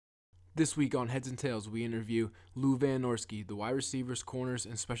This week on Heads and Tails, we interview Lou Van Norsky, the wide receivers, corners,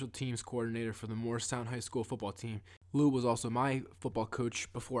 and special teams coordinator for the Morristown High School football team. Lou was also my football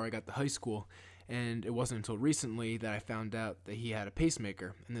coach before I got to high school, and it wasn't until recently that I found out that he had a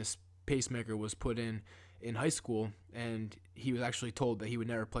pacemaker, and this pacemaker was put in high school, and he was actually told that he would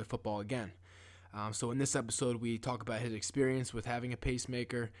never play football again. So in this episode, we talk about his experience with having a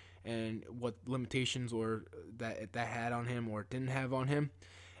pacemaker and what limitations or that had on him or didn't have on him.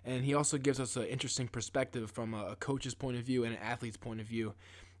 And he also gives us an interesting perspective from a coach's point of view and an athlete's point of view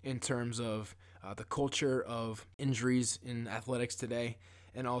in terms of the culture of injuries in athletics today,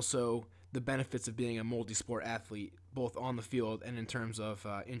 and also the benefits of being a multi-sport athlete, both on the field and in terms of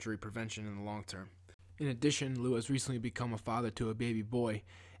injury prevention in the long term. In addition, Lou has recently become a father to a baby boy,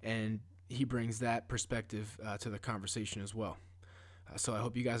 and he brings that perspective to the conversation as well. So I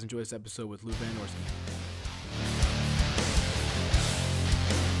hope you guys enjoy this episode with Lou Van Norsky.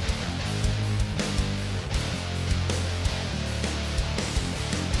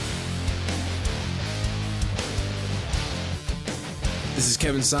 This is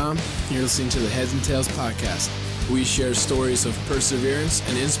Kevin Som. You're listening to the Heads and Tails podcast. We share stories of perseverance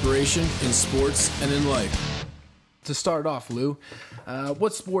and inspiration in sports and in life. To start off, Lou,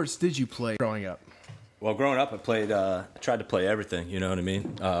 what sports did you play growing up? Well, growing up, I tried to play everything, you know what I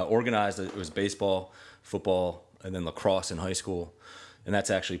mean? Organized, it was baseball, football, and then lacrosse in high school. And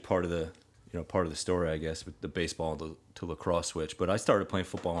that's actually part of the story, I guess, with the baseball to lacrosse switch. But I started playing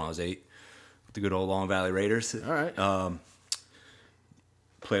football when I was 8 with the good old Long Valley Raiders. All right.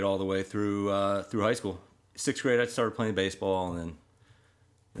 Played all the way through high school. 6th grade, I started playing baseball, and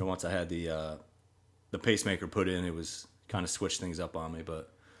then once I had the pacemaker put in, it was kind of switched things up on me.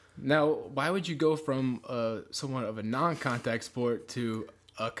 But now, why would you go from somewhat of a non-contact sport to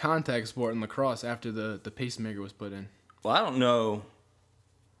a contact sport in lacrosse after the pacemaker was put in? Well, I don't know.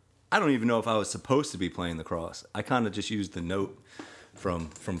 I don't even know if I was supposed to be playing lacrosse. I kind of just used the note from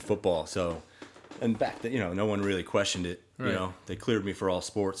football. So, and back then, no one really questioned it. Right. They cleared me for all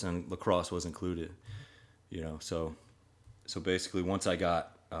sports, and lacrosse was included. So basically, once I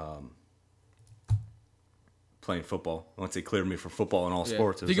got playing football, once they cleared me for football and all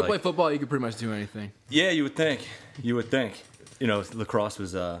sports, it was if you could play football, you could pretty much do anything. Yeah, you would think. Lacrosse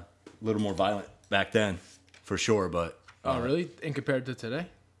was a little more violent back then, for sure. But oh, really? And compared to today?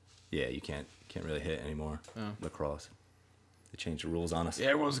 Yeah, you can't really hit anymore. Oh. Lacrosse. They changed the rules on us. Yeah,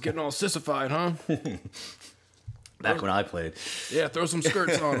 everyone's getting all sissified, huh? Back when I played. Yeah, throw some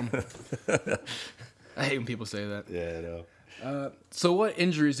skirts on them. I hate when people say that. Yeah, I know. So what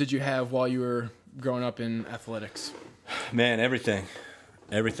injuries did you have while you were growing up in athletics? Man, everything.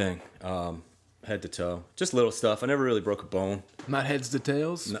 Head to toe. Just little stuff. I never really broke a bone. Not heads to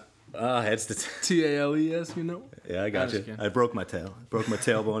tails? No. Heads to T-A-L-E-S, Yeah, I got you. I broke my tail. Broke my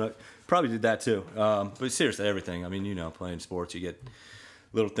tailbone. Probably did that too. But seriously, everything. I mean, playing sports, you get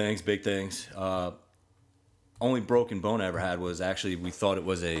little things, big things. Only broken bone I ever had was actually, we thought it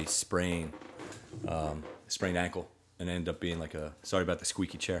was a sprained ankle, and it ended up being sorry about the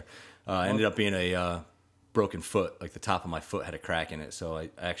squeaky chair. Ended up being a broken foot, like the top of my foot had a crack in it. So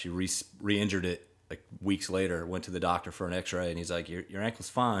I actually re-injured it like weeks later, went to the doctor for an x-ray, and he's like, your ankle's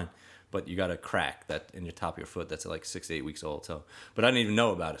fine, but you got a crack that in your top of your foot that's like 6 to 8 weeks old. So, but I didn't even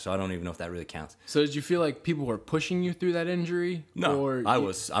know about it, so I don't even know if that really counts. So did you feel like people were pushing you through that injury? No, or I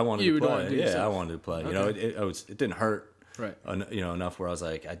wanted to play. I wanted to play. Okay. It didn't hurt. Right. Enough where I was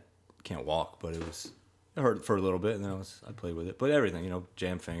like, I can't walk, but it hurt for a little bit, and then I played with it. But everything,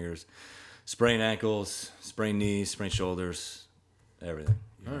 jam fingers, sprained ankles, sprained knees, sprained shoulders, everything.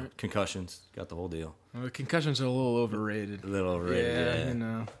 All right. Concussions, got the whole deal. Well, concussions are a little overrated. A little overrated.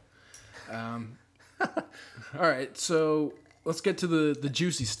 Yeah. All right, so let's get to the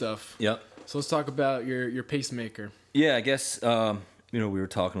juicy stuff. Yep. So let's talk about your pacemaker. Yeah, I guess, we were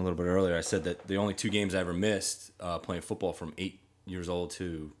talking a little bit earlier. I said that the only 2 games I ever missed playing football from 8 years old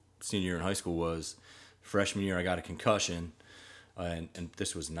to senior year in high school was freshman year I got a concussion, and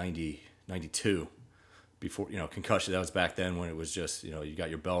this was 92. Before, concussion, that was back then when it was just, you got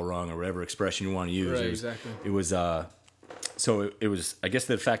your bell rung or whatever expression you want to use. Right, exactly. It was, so it was, I guess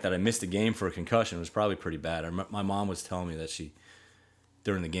the fact that I missed a game for a concussion was probably pretty bad. My mom was telling me that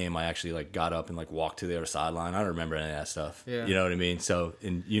during the game, I actually got up and walked to the other sideline. I don't remember any of that stuff. Yeah. You know what I mean? So,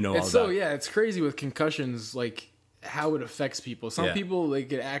 and all it's that. it's crazy with concussions, how it affects people. Some people, they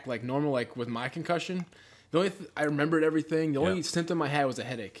could act like normal, like with my concussion. The only I remembered everything. The only symptom I had was a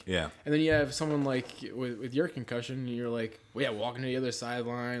headache. Yeah. And then you have someone with your concussion, you're walking to the other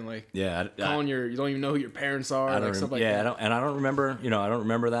sideline, calling you don't even know who your parents are, stuff like that. I don't remember. I don't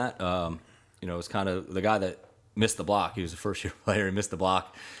remember that. It was kind of the guy that missed the block. He was a first year player. He missed the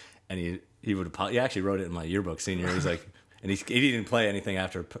block, and he actually wrote it in my yearbook senior year. He's like, and he didn't play anything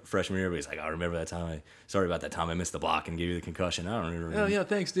after freshman year, but he's like, I remember that time. Sorry about that time I missed the block and gave you the concussion. I don't remember. Oh yeah,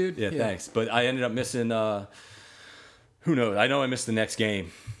 thanks, dude. Yeah, thanks. But I ended up missing. Who knows? I know I missed the next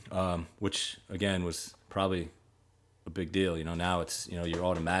game, which again was probably a big deal. You know, now it's, you know, you're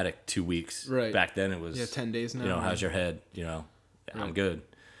automatic 2 weeks. Right. Back then it was 10 days now. You know, how's your head? You know, I'm good.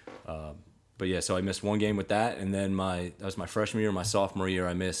 But yeah, so I missed one game with that, and then that was my freshman year. My sophomore year,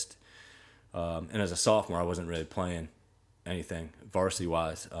 I missed. And as a sophomore, I wasn't really playing anything varsity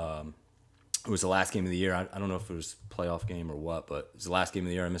wise. It was the last game of the year. I don't know if it was a playoff game or what, but it was the last game of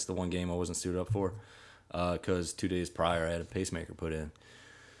the year. I missed the one game I wasn't suited up for because 2 days prior I had a pacemaker put in.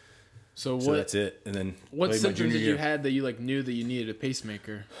 So that's it. And then what symptoms did you had that you like knew that you needed a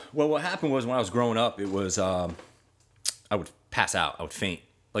pacemaker? Well, what happened was when I was growing up, it was I would pass out. I would faint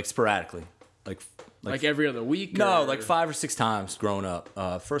like sporadically, like every other week. No, like 5 or 6 times growing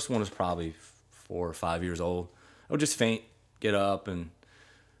up. First one was probably 4 or 5 years old. I would just faint, get up, and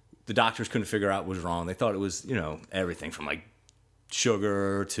the doctors couldn't figure out what was wrong. They thought it was, you know, everything from like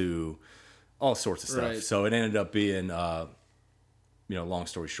sugar to all sorts of stuff. Right. So it ended up being, you know, long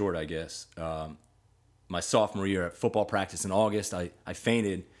story short, I guess. My sophomore year at football practice in August, I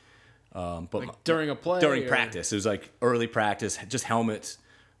fainted. But like during a play? During practice. It was like early practice, just helmets.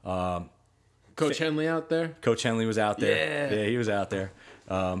 Coach Henley out there? Coach Henley was out there. Yeah, he was out there.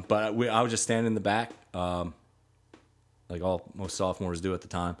 But I was just standing in the back, like most sophomores do at the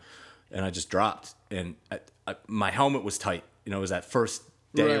time, and I just dropped. And my helmet was tight. You know, it was that first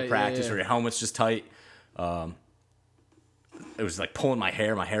day of practice where your helmet's just tight. It was like pulling my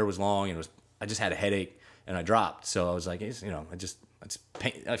hair. My hair was long, and I just had a headache, and I dropped. So I was like, you know,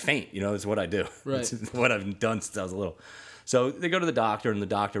 I faint. You know, it's what I do. Right. It's what I've done since I was little. So they go to the doctor, and the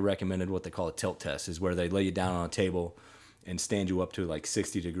doctor recommended what they call a tilt test, is where they lay you down on a table and stand you up to like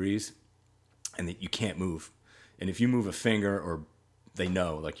 60 degrees, and that you can't move. And if you move a finger, or they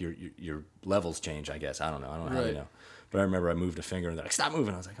know, like your levels change, I guess. I don't know how they know. But I remember I moved a finger, and they're like, stop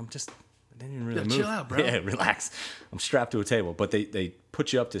moving. I was like, I didn't even really move. Chill out, bro. Yeah, relax. I'm strapped to a table. But they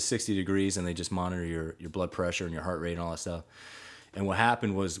put you up to 60 degrees, and they just monitor your blood pressure and your heart rate and all that stuff. And what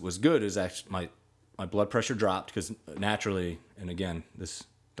happened was good, is actually my blood pressure dropped, because naturally, and again, this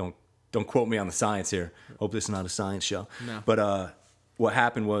don't quote me on the science here. Hope this is not a science show. No. But what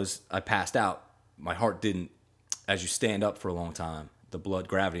happened was I passed out. My heart didn't. As you stand up for a long time, the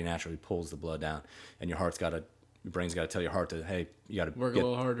gravity naturally pulls the blood down, and your brain's got to tell your heart to, hey, you got to work a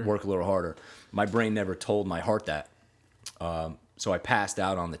little harder. My brain never told my heart that, so I passed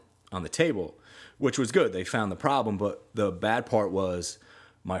out on the table, which was good. They found the problem, but the bad part was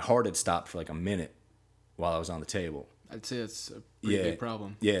my heart had stopped for like a minute while I was on the table. I'd say it's a pretty big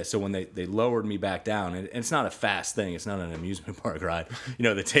problem. Yeah, so when they lowered me back down, and it's not a fast thing, it's not an amusement park ride. You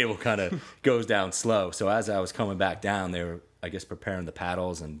know, the table kind of goes down slow. So as I was coming back down, they were, I guess, preparing the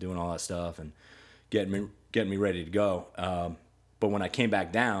paddles and doing all that stuff and getting me ready to go. But when I came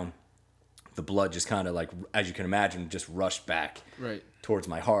back down, the blood just kind of, like, as you can imagine, just rushed back towards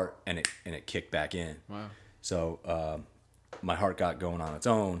my heart, and it kicked back in. Wow. So my heart got going on its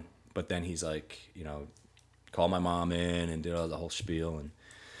own, but then he's like, you know, called my mom in and did all the whole spiel and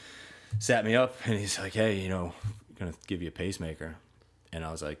sat me up, and he's like, hey, you know, I'm going to give you a pacemaker. And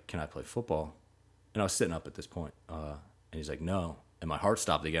I was like, can I play football? And I was sitting up at this point. And he's like, no. And my heart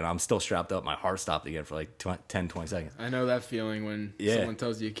stopped again. I'm still strapped up. My heart stopped again for like 10, 20 seconds. I know that feeling when someone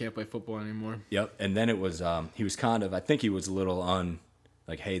tells you can't play football anymore. Yep. And then it was, he was kind of, I think he was a little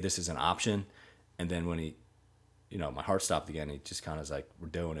like, hey, this is an option. And then when he, you know, my heart stopped again, he just kind of was like, we're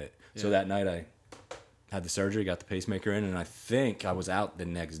doing it. Yeah. So that night I had the surgery, got the pacemaker in, and I think I was out the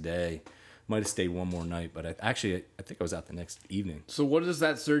next day. Might have stayed one more night, but I think I was out the next evening. So what does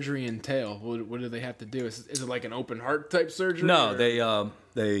that surgery entail? What do they have to do? Is it like an open heart type surgery? No,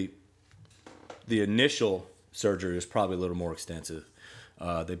 the initial surgery is probably a little more extensive.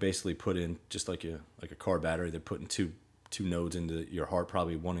 They basically put in just like a car battery. They're putting two nodes into your heart,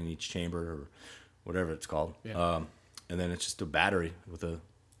 probably one in each chamber or whatever it's called. Yeah. And then it's just a battery with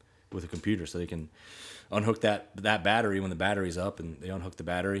a computer, so they can unhook that battery when the battery's up, and they unhook the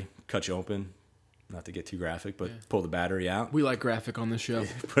battery, cut you open, not to get too graphic, but pull the battery out. We like graphic on this show.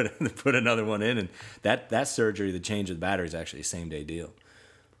 Put another one in, and that surgery, the change of the battery, is actually a same day deal.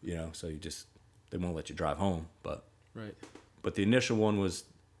 You know, so they won't let you drive home, but the initial one was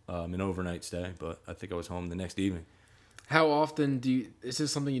an overnight stay, but I think I was home the next evening. How often is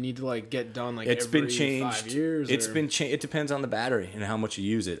this something you need to like get done? Like it's every been changed. 5 years? It's been changed. It depends on the battery and how much you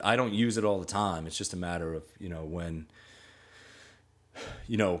use it. I don't use it all the time. It's just a matter of, you know, when,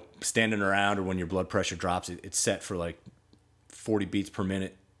 you know, standing around or when your blood pressure drops. It's set for like 40 beats per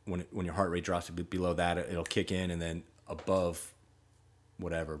minute, when your heart rate drops below that, it'll kick in, and then above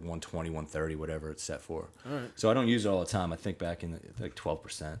whatever 120, 130, whatever it's set for. All right. So I don't use it all the time. I think back in like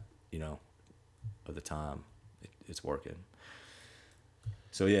 12%, of the time it's working.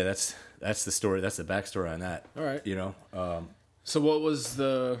 So yeah, that's the story. That's the backstory on that. All right. So what was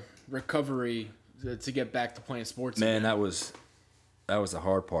the recovery to get back to playing sports? Man, again? that was the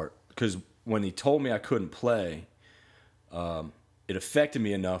hard part, because when he told me I couldn't play, it affected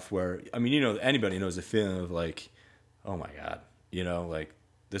me enough where, anybody knows the feeling of like, oh my God, like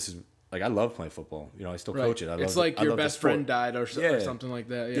this is like, I love playing football. I still coach it. It's like your best friend died or something like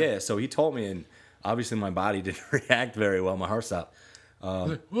that. Yeah. So he told me, and obviously my body didn't react very well. My heart stopped.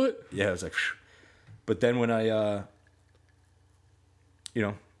 What? Yeah, I was like, phew. But then when I,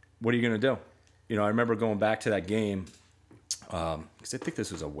 what are you going to do? I remember going back to that game, because I think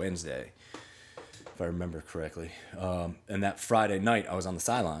this was a Wednesday, if I remember correctly. And that Friday night, I was on the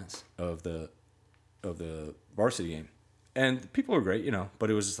sidelines of the varsity game. And people were great, but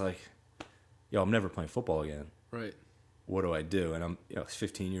it was just like, I'm never playing football again. Right. What do I do? And I'm,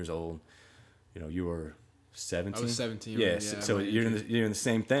 15 years old. You were 17. I was 17. Yeah. So you're in the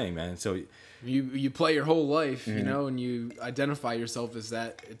same thing, man. So you play your whole life, and you identify yourself as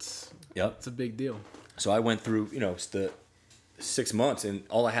that. It's a big deal. So I went through, the 6 months, and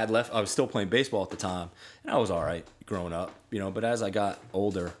all I had left, I was still playing baseball at the time, and I was all right growing up, But as I got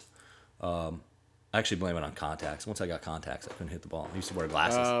older, I actually blame it on contacts. Once I got contacts, I couldn't hit the ball. I used to wear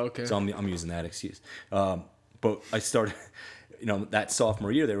glasses. Okay. So I'm using that excuse. But I started, that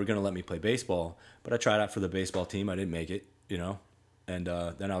sophomore year, they were going to let me play baseball. But I tried out for the baseball team. I didn't make it, And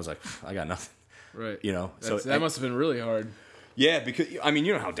then I was like, I got nothing. Right. So that must have been really hard. Yeah, because,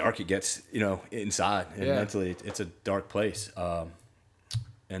 you know how dark it gets, inside. And mentally, it's a dark place.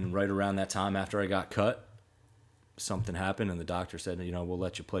 And right around that time after I got cut, something happened, and the doctor said, we'll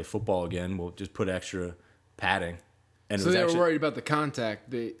let you play football again. We'll just put extra padding. And so they were worried about the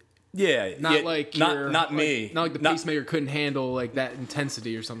contact. Not like the pacemaker couldn't handle like that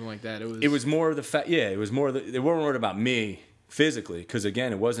intensity or something like that. It was more of the fact. Yeah, it was more. They weren't worried about me physically, because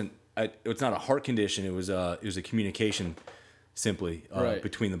again, it wasn't. It's not a heart condition. It was a communication simply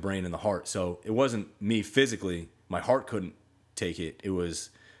between the brain and the heart. So it wasn't me physically. My heart couldn't take it. It was.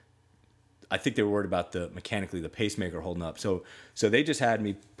 I think they were worried about the pacemaker holding up. So they just had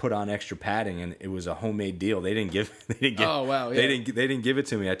me put on extra padding, and it was a homemade deal. They didn't give. Oh wow! Yeah. They didn't give it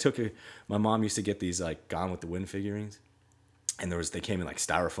to me. I took it. My mom used to get these like Gone with the Wind figurines, and they came in like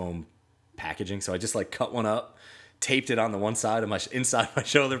styrofoam packaging. So I just like cut one up, taped it on the one side of inside my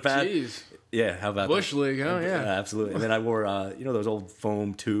shoulder pad. Jeez. Yeah, how about Bush that? League? Oh yeah, absolutely. And then I wore those old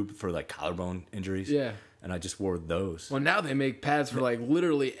foam tube for like collarbone injuries. Yeah. And I just wore those. Well, now they make pads for like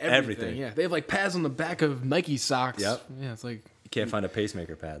literally everything. Yeah, they have like pads on the back of Nike socks. Yep. Yeah, it's like you can't find a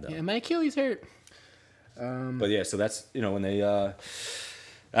pacemaker pad though. Yeah, my Achilles hurt. But yeah, so that's when they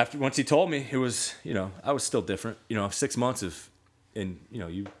once he told me, it was I was still different. 6 months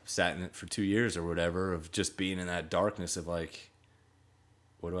you sat in it for 2 years or whatever of just being in that darkness of like,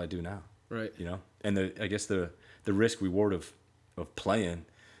 what do I do now? Right. And I guess the risk reward of playing.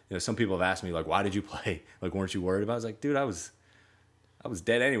 Some people have asked me, like, why did you play? Like, weren't you worried about it? I was like, dude, I was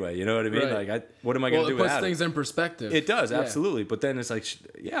dead anyway. You know what I mean? Right. Like, what am I going to do without it? It puts things in perspective. It does, absolutely. But then it's like,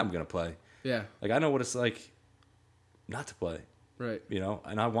 I'm going to play. Yeah. Like, I know what it's like not to play. Right.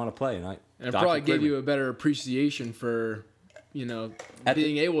 And I want to play. And it probably gave you a better appreciation for,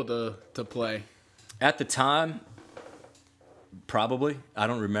 being able to play. At the time, probably. I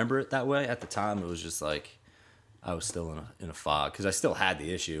don't remember it that way. At the time, it was just like, I was still in a fog because I still had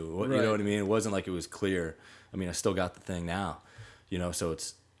the issue. You know what I mean? It wasn't like it was clear. I mean, I still got the thing now, so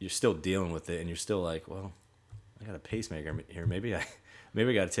you're still dealing with it, and you're still like, well, I got a pacemaker here. Maybe I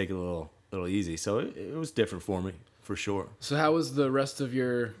got to take it a little easy. So it was different for me, for sure. So how was the rest of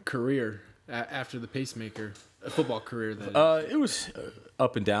your career after the pacemaker, football career then? It was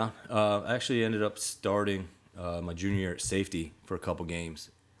up and down. I actually ended up starting my junior year at safety for a couple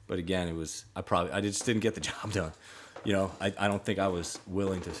games. But again, I just didn't get the job done. I don't think I was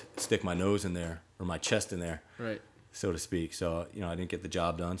willing to stick my nose in there or my chest in there, right, so to speak. So, I didn't get the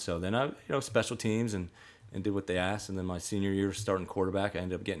job done. So then I, special teams and did what they asked. And then my senior year starting quarterback, I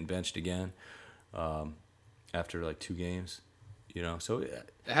ended up getting benched again after like 2 games, So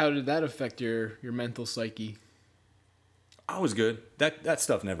how did that affect your mental psyche? I was good. That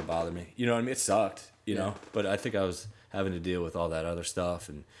stuff never bothered me. You know what I mean? It sucked, but I think I was having to deal with all that other stuff,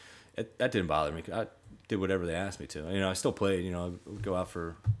 and that didn't bother me. I did whatever they asked me to. I still played. I would go out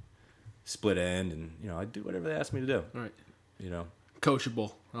for split end, and I'd do whatever they asked me to do. Right.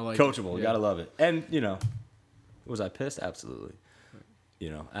 Coachable. I like coachable. It. You gotta love it. And was I pissed? Absolutely.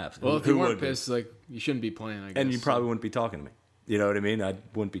 Absolutely. Well, if you weren't pissed, like, you shouldn't be playing, I guess. And you probably wouldn't be talking to me. You know what I mean? I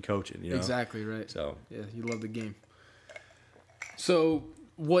wouldn't be coaching. Exactly, right. So yeah, you love the game. So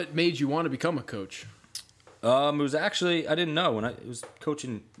what made you want to become a coach? it was actually, I didn't know. It was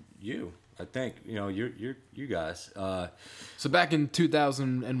coaching you, I think. You guys. So back in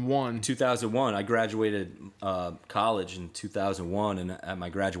 2001. 2001, I graduated college in 2001, and at my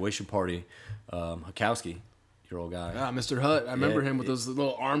graduation party, Hakowski, your old guy. Ah, Mr. Hutt. I remember him with those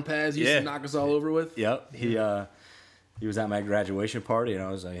little arm pads he used to knock us all over with. Yep. He was at my graduation party, and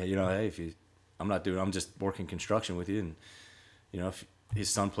I was like, hey, I'm just working construction with you, and if his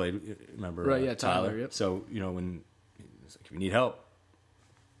son played, remember? Right. Yeah, Tyler. Yep. So when if you need help,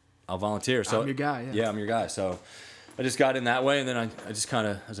 I'll volunteer. So I'm your guy. Yeah, I'm your guy. So I just got in that way, and then I just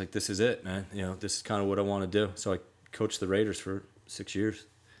I was like, this is it, man. This is kind of what I want to do. So I coached the Raiders for 6 years.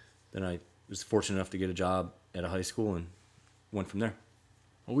 Then I was fortunate enough to get a job at a high school and went from there.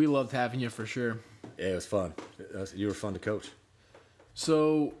 Well, we loved having you for sure. Yeah, it was fun. You were fun to coach.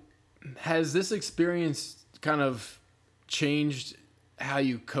 So has this experience kind of changed how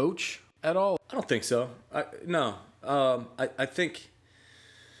you coach at all? I don't think so. No. I think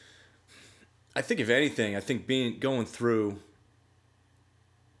if anything, going through,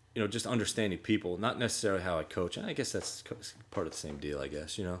 just understanding people, not necessarily how I coach. And I guess that's part of the same deal, I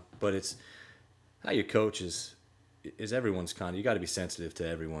guess, But it's how you coach is everyone's you got to be sensitive to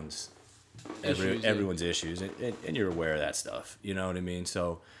everyone's issues, and you're aware of that stuff. You know what I mean?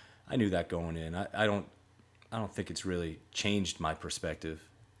 So I knew that going in. I don't think it's really changed my perspective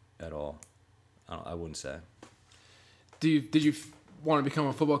at all. I wouldn't say. Did you want to become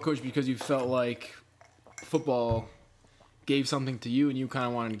a football coach because you felt like football gave something to you and you kind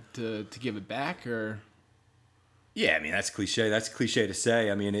of wanted to give it back, or? Yeah, I mean, that's cliche. That's cliche to say.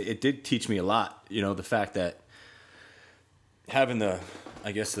 I mean, it did teach me a lot. The fact that having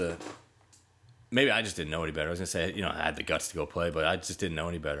maybe I just didn't know any better. I was going to say, I had the guts to go play, but I just didn't know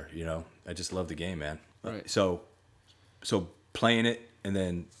any better. I just loved the game, man. Right. So playing it and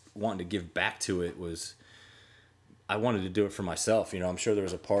then wanting to give back to it I wanted to do it for myself. I'm sure there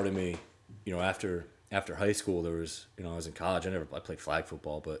was a part of me, after high school, there was, I was in college. I played flag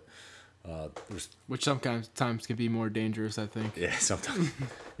football, but which sometimes can be more dangerous, I think. Yeah, sometimes.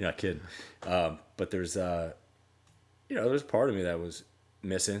 You're not kidding. But there's there's part of me that was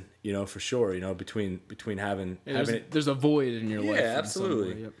missing, for sure. Between having there's a void in your life. Yeah,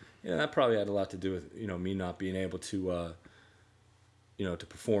 absolutely. Yep. Yeah, that probably had a lot to do with me not being able to to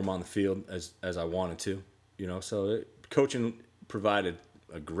perform on the field as I wanted to. So coaching provided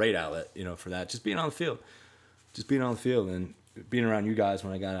a great outlet, for that. Just being on the field, and being around you guys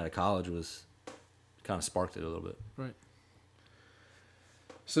when I got out of college was kind of sparked it a little bit. Right.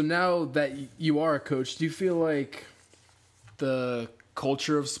 So now that you are a coach, do you feel like the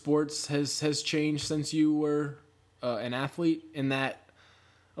culture of sports has changed since you were an athlete, in that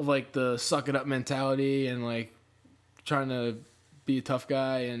of like the suck it up mentality and like trying to be a tough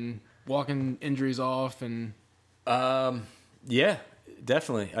guy and walking injuries off? And yeah,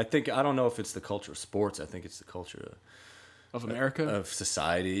 definitely. I don't know if it's the culture of sports. I think it's the culture of America, of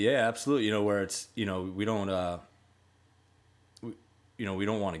society. Yeah, absolutely. Where it's we don't we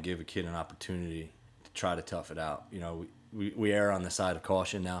don't want to give a kid an opportunity to try to tough it out. We err on the side of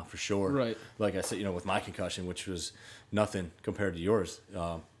caution now, for sure. Right. Like I said, with my concussion, which was nothing compared to yours,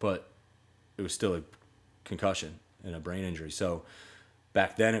 but it was still a concussion and a brain injury. So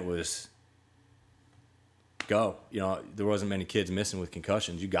back then it was go. There wasn't many kids missing with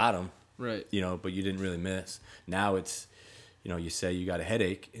concussions. You got them. Right. But you didn't really miss. Now it's, you say you got a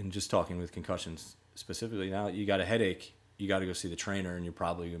headache, and just talking with concussions specifically, now you got a headache, you got to go see the trainer, and you're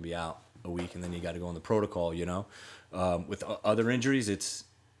probably going to be out a week, and then you got to go on the protocol, With other injuries, it's,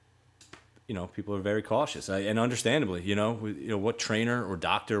 people are very cautious, and understandably, what trainer or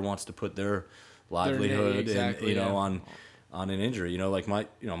doctor wants to put their livelihood on an injury, like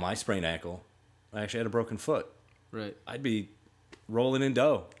my sprained ankle, I actually had a broken foot. Right. I'd be rolling in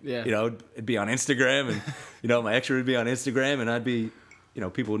dough. Yeah. It'd be on Instagram, and my X-ray would be on Instagram, and I'd be,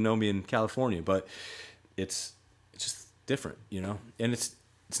 people would know me in California, but it's just different, and it's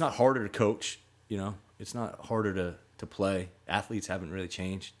not harder to coach, it's not harder to play. Athletes haven't really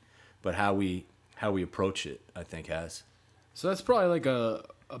changed, but how we approach it, I think, has. So that's probably like a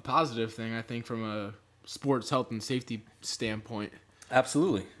positive thing, I think, from a sports health and safety standpoint.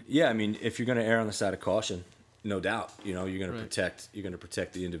 Absolutely. Yeah, I mean, if you're going to err on the side of caution, no doubt, you're going to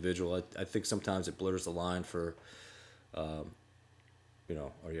protect the individual. I think sometimes it blurs the line for, are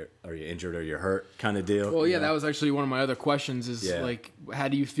you injured or you're hurt kind of deal. Well, yeah, that was actually one of my other questions is like, how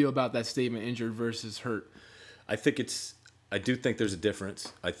do you feel about that statement, injured versus hurt? I think it's I do think there's a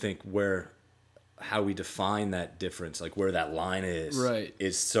difference. I think how we define that difference, like where that line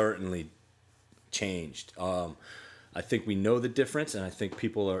is certainly changed. I think we know the difference, and I think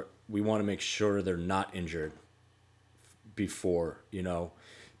we want to make sure they're not injured before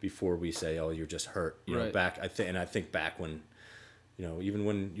we say, oh, you're just hurt. I think back when, even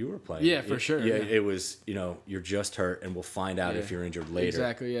when you were playing. Yeah, for sure. Yeah, it was, you're just hurt, and we'll find out if you're injured later.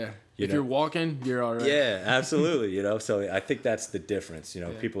 Exactly, yeah. If you're walking, you're all right. Yeah, absolutely. So I think that's the difference.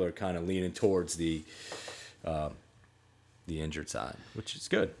 People are kind of leaning towards the injured side, which is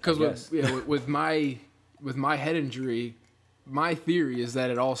good. Because with my head injury, my theory is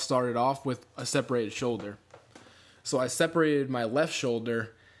that it all started off with a separated shoulder. So I separated my left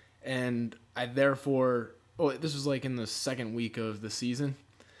shoulder, and I therefore, this was like in the second week of the season,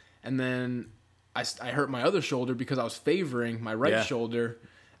 and then I hurt my other shoulder because I was favoring my right shoulder,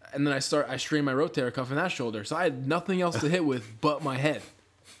 and then I strained my rotator cuff in that shoulder. So I had nothing else to hit with but my head.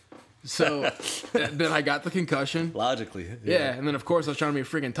 So then I got the concussion. Logically. Yeah, and then of course I was trying to be a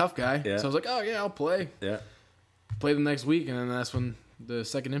freaking tough guy. Yeah. So I was like, oh yeah, I'll play. Yeah. Play the next week, and then that's when the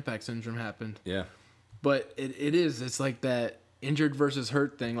second impact syndrome happened. Yeah. But it's like that injured versus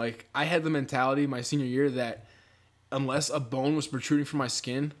hurt thing. Like, I had the mentality my senior year that unless a bone was protruding from my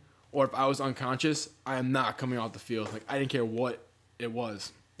skin or if I was unconscious, I am not coming off the field. Like, I didn't care what it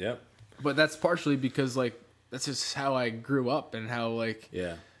was. Yep. But that's partially because, like, that's just how I grew up and how, like,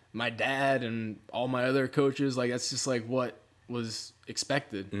 my dad and all my other coaches, like, that's just, like, what was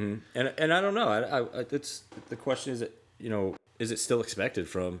expected. Mm-hmm. And I don't know. It's the question is, is it still expected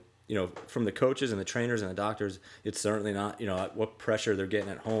from the coaches and the trainers and the doctors? It's certainly not, what pressure they're getting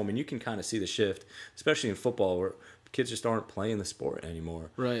at home. And you can kind of see the shift, especially in football, where kids just aren't playing the sport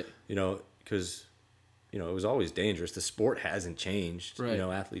anymore. Right. Because, it was always dangerous. The sport hasn't changed. Right.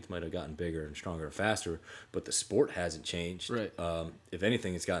 Athletes might have gotten bigger and stronger and faster, but the sport hasn't changed. Right. If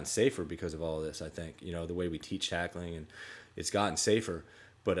anything, it's gotten safer because of all of this, I think. The way we teach tackling, and it's gotten safer.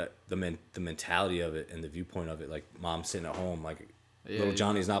 But the mentality of it and the viewpoint of it, like mom sitting at home, like, little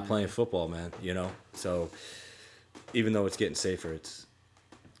Johnny's not playing football, man. So even though it's getting safer, it's.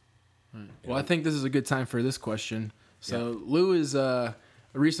 Well, I think this is a good time for this question. So Lou is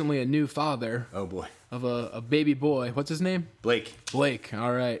recently a new father. Oh boy. Of a baby boy. What's his name? Blake.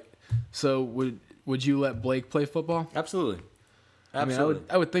 All right. So would you let Blake play football? Absolutely. I mean,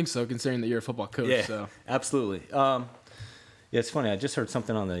 I would think so, considering that you're a football coach. Yeah. So absolutely. It's funny. I just heard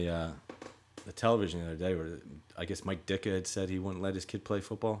something on the television the other day where I guess Mike Ditka had said he wouldn't let his kid play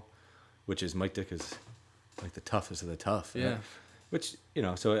football, which is Mike Ditka's like the toughest of the tough. Yeah. Right? Which,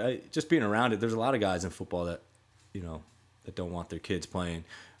 so just being around it, there's a lot of guys in football that, that don't want their kids playing.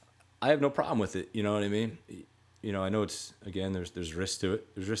 I have no problem with it. You know what I mean? I know it's, again, there's risk to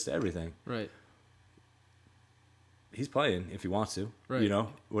it. There's risk to everything. Right. He's playing if he wants to. Right.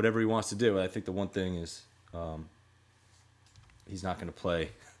 Whatever he wants to do. I think the one thing is he's not going to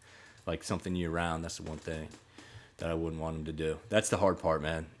play like something year-round. That's the one thing that I wouldn't want him to do. That's the hard part,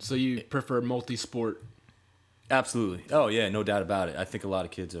 man. So you prefer multi-sport? Absolutely. Oh, yeah, no doubt about it. I think a lot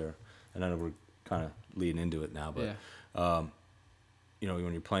of kids are, and I know we're kind of leading into it now, but,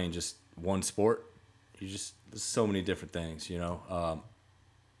 when you're playing just one sport, there's so many different things, I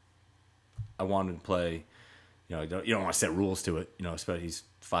wanted to play, you don't want to set rules to it, especially he's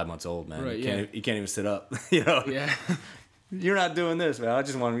 5 months old, man. Right, He can't even sit up, Yeah. You're not doing this, man. I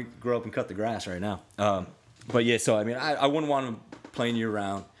just want to grow up and cut the grass right now. But yeah, so I mean, I wouldn't want him playing year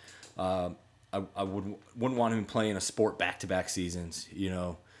round. I wouldn't want him playing a sport back-to-back seasons.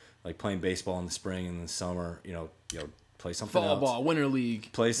 Like playing baseball in the spring and the summer. Play something else. Fall ball, winter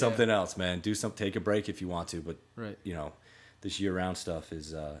league. Play something else, man. Do something. Take a break if you want to. But right. This year-round stuff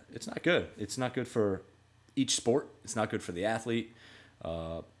is it's not good. It's not good for each sport. It's not good for the athlete.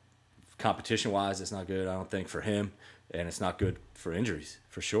 Competition-wise, it's not good. I don't think for him. And it's not good for injuries,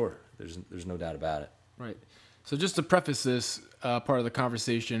 for sure. There's no doubt about it. Right. So just to preface this part of the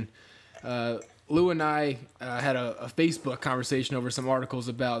conversation, Lou and I had a Facebook conversation over some articles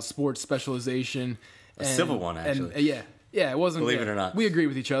about sports specialization. A civil one, actually. And, yeah, it wasn't. Believe it or not, we agreed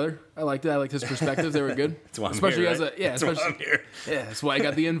with each other. I liked it. I liked his perspectives. They were good. That's why I'm especially here, as right? That's why I'm here. Yeah, that's why I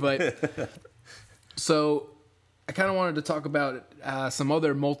got the invite. So I kind of wanted to talk about some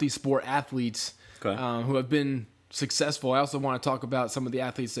other multi-sport athletes who have been successful. I also want to talk about some of the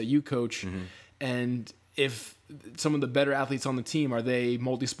athletes that you coach, and if some of the better athletes on the team, are they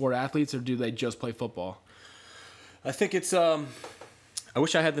multi-sport athletes or do they just play football? I think it's I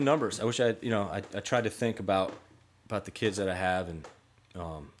wish I had the numbers. I wish I had, I tried to think about the kids that I have, and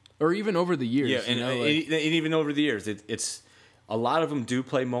or even over the years. Yeah, and even over the years, it's a lot of them do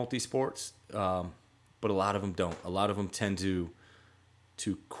play multi-sports. but a lot of them don't. A lot of them tend to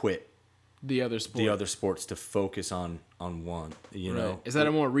quit the other sport. The other sports to focus on one. You know, is that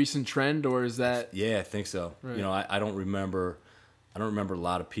a more recent trend, or is that? Yeah, I think so. Right. You know, I don't remember a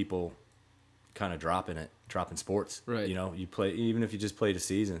lot of people kind of dropping sports. Right. You know, you play, even if you just played a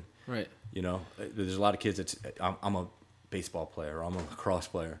season. Right. You know, there's a lot of kids I'm a baseball player, or I'm a lacrosse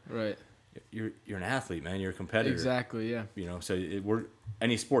player. Right. You're an athlete, man. You're a competitor. Exactly. Yeah. You know, so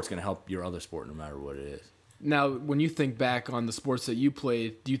any sport's gonna help your other sport, no matter what it is. Now, when you think back on the sports that you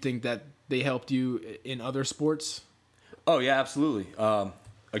played, do you think that they helped you in other sports? Oh yeah, absolutely.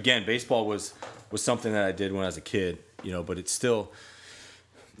 Again, baseball was something that I did when I was a kid. You know, but it's still,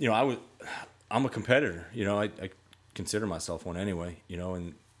 you know, I'm a competitor. You know, I consider myself one anyway. You know,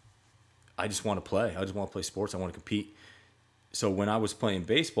 and I just want to play. I just want to play sports. I want to compete. So when I was playing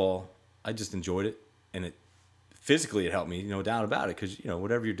baseball, I just enjoyed it, and physically it helped me, no doubt about it, because, you know,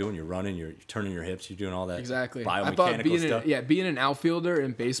 whatever you're doing, you're running, you're turning your hips, you're doing all that exactly biomechanical stuff. Being an outfielder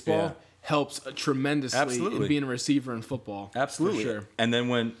in baseball helps tremendously in being a receiver in football. Absolutely. For sure. And then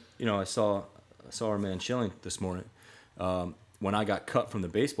when, you know, I saw our man Schilling this morning, when I got cut from the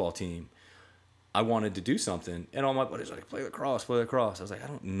baseball team, I wanted to do something, and all my buddies were like, play lacrosse. I was like, I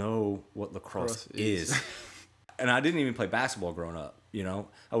don't know what lacrosse is. And I didn't even play basketball growing up. You know,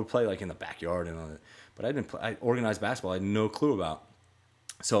 I would play like in the backyard and all that, but I didn't play. I organized basketball I had no clue about.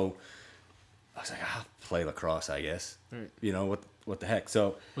 So I was like, I'll play lacrosse, I guess. Right. You know, what the heck?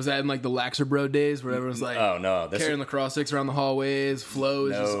 So was that in like the Laxer Bro days where everyone's like, oh no, carrying lacrosse sticks around the hallways,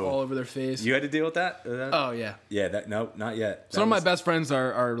 flows just all over their face? You had to deal with that? Oh yeah. Yeah, not yet. Some of my best friends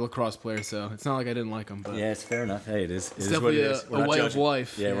are lacrosse players, so it's not like I didn't like them. But yeah, it's fair enough. Hey, it's definitely a way of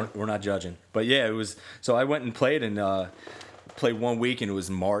life. Yeah, we're not judging. But yeah, it was. So I went and played played 1 week, and it was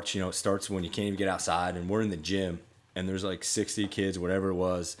March. You know, it starts when you can't even get outside, and we're in the gym, and there's like 60 kids, whatever it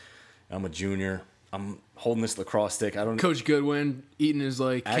was. I'm a junior. I'm holding this lacrosse stick. Coach Goodwin eating his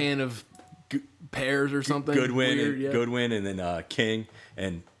like can of pears or something. Goodwin, and then King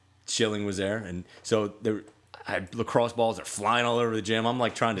and Schilling was there, and so I had lacrosse balls are flying all over the gym. I'm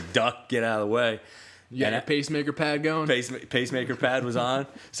like trying to duck, get out of the way. Yeah, and a pacemaker pad going. Pacemaker pad was on.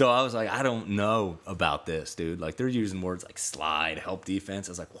 So I was like, I don't know about this, dude. Like, they're using words like slide, help defense.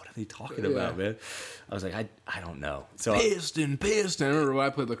 I was like, what are they talking about, man? I was like, I don't know. So Piston. I remember when I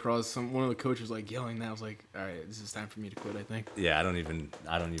played lacrosse, one of the coaches was like yelling that. I was like, all right, this is time for me to quit, I think. Yeah, I don't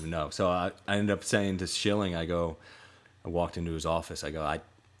even know. So I ended up saying to Schilling, I walked into his office. I go,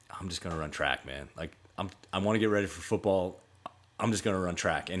 I'm just gonna run track, man. Like, I want to get ready for football. I'm just going to run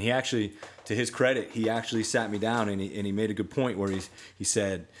track. And he actually, to his credit, he actually sat me down and he made a good point where he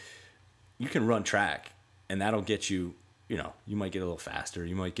said, you can run track and that'll get you, you know, you might get a little faster,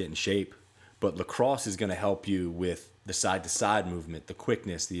 you might get in shape, but lacrosse is going to help you with the side-to-side movement, the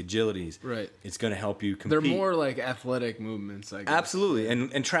quickness, the agilities. Right. It's going to help you compete. They're more like athletic movements, I guess. Absolutely.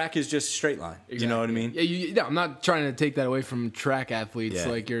 And track is just straight line. Exactly. You know what I mean? Yeah, I'm not trying to take that away from track athletes. Yeah.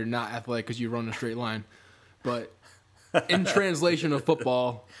 Like, you're not athletic because you run a straight line. But in translation of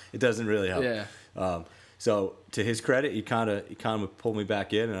football, it doesn't really help. Yeah. So to his credit, he kind of pulled me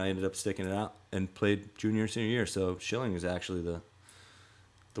back in, and I ended up sticking it out and played junior and senior year. So Schilling is actually the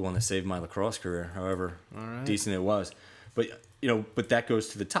one that saved my lacrosse career, however decent it was. But but that goes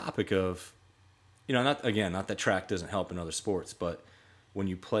to the topic of, not that track doesn't help in other sports, but when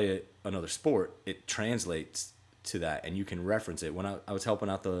you play another sport, it translates to that, and you can reference it. When I was helping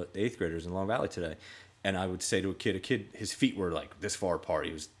out the 8th graders in Long Valley today, and I would say to a kid, his feet were like this far apart.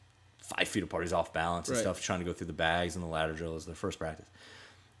 He was 5 feet apart. He's off balance and stuff, trying to go through the bags and the ladder drill as their first practice.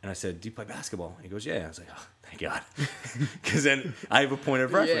 And I said, do you play basketball? And he goes, yeah. I was like, oh, thank God. Because then I have a point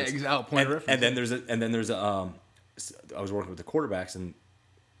of reference. Yeah, exactly. Point of reference. And then there's I was working with the quarterbacks, and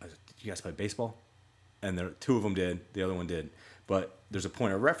I was like, did you guys play baseball? And 2 of them did. The other one did. But there's a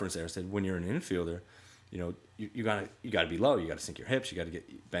point of reference there. I said, when you're an infielder, you gotta be low. You gotta sink your hips. You gotta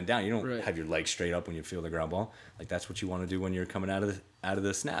get bent down. You don't have your legs straight up when you feel the ground ball. Like, that's what you want to do when you're coming out of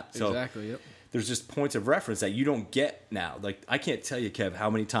the snap. So exactly. Yep. There's just points of reference that you don't get now. Like, I can't tell you, Kev, how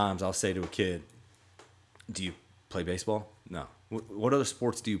many times I'll say to a kid, "Do you play baseball?" No. What other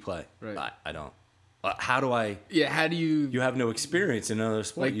sports do you play? Right. I don't. How do I? Yeah. How do you? You have no experience in another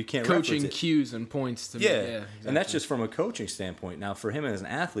sport. Like, you can't coaching cues and points to. Yeah. Exactly. And that's just from a coaching standpoint. Now, for him as an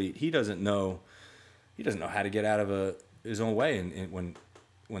athlete, he doesn't know how to get out of his own way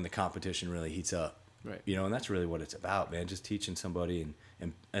when the competition really heats up. Right. And that's really what it's about, man. Just teaching somebody,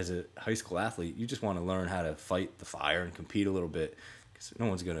 and as a high school athlete, you just want to learn how to fight the fire and compete a little bit, because no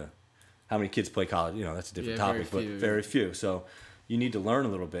one's gonna. How many kids play college? That's a different topic, very few. So you need to learn a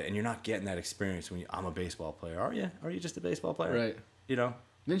little bit, and you're not getting that experience when I'm a baseball player. Are you? Are you just a baseball player? Right.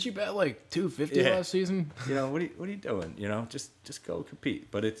 Didn't you bet like 250 Yeah. last season? You know, what are you doing? You know, just go compete.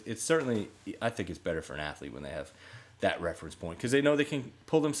 But it's certainly, I think it's better for an athlete when they have that reference point because they know they can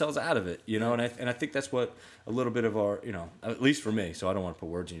pull themselves out of it. You know, and I think that's what a little bit of our, you know, at least for me. So I don't want to put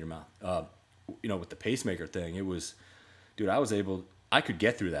words in your mouth. You know, with the pacemaker thing, it was, dude, I could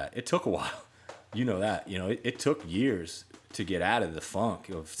get through that. It took a while. You know that. You know, it took years to get out of the funk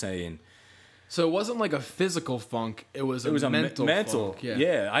of saying. So it wasn't like a physical funk. It was a mental funk.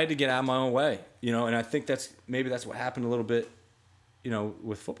 Yeah, I had to get out of my own way. You know, and I think that's what happened a little bit, you know,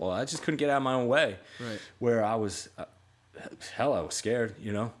 with football. I just couldn't get out of my own way. Right. Where I was, I was scared,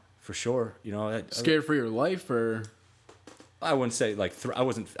 you know, for sure. You know, scared for your life or. I wouldn't say like I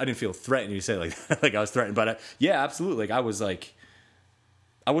didn't feel threatened. You say like like I was threatened, but yeah, absolutely. Like I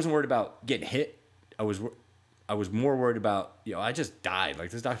wasn't worried about getting hit. I was more worried about, you know, I just died.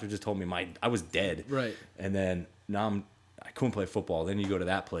 Like this doctor just told me I was dead. Right. And then now I couldn't play football. Then you go to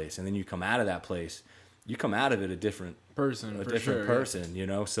that place, and then you come out of that place. You come out of it a different person, you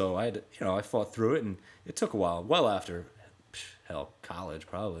know. So I fought through it, and it took a while. Well after, college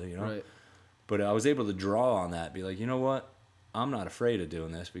probably, you know. Right. But I was able to draw on that, be like, you know what, I'm not afraid of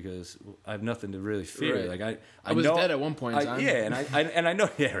doing this because I have nothing to really fear. Right. Like I was dead at one point in time. Yeah, and I know,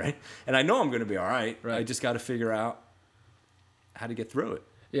 yeah, right. And I know I'm going to be all right. Right. I just got to figure out how to get through it.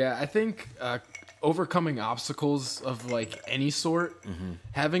 Yeah, I think overcoming obstacles of like any sort,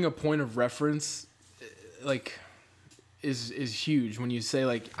 having a point of reference, like, is huge. When you say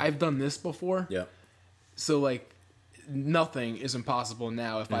like I've done this before. Yeah. So like, nothing is impossible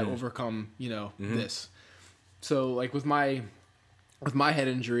now if I overcome this. So like with my head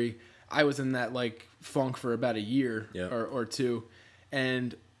injury, I was in that like funk for about a year or two,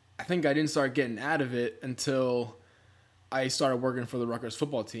 and I think I didn't start getting out of it until I started working for the Rutgers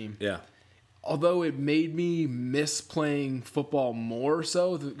football team. Yeah. Although it made me miss playing football more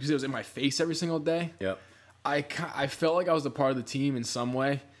so because it was in my face every single day. Yep. I felt like I was a part of the team in some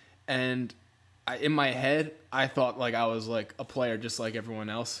way, and in my head I thought like I was like a player just like everyone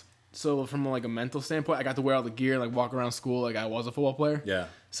else. So from like a mental standpoint, I got to wear all the gear, like walk around school like I was a football player. Yeah.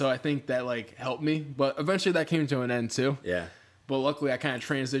 So I think that like helped me, but eventually that came to an end too. Yeah. But luckily I kind of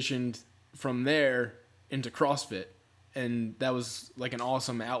transitioned from there into CrossFit, and that was like an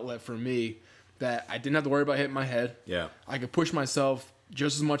awesome outlet for me that I didn't have to worry about hitting my head. Yeah. I could push myself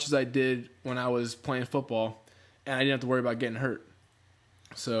just as much as I did when I was playing football, and I didn't have to worry about getting hurt.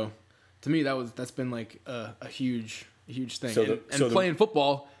 So to me that's been like a huge thing. Playing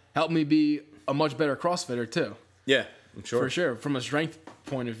football helped me be a much better CrossFitter too. Yeah, I'm sure. For sure, from a strength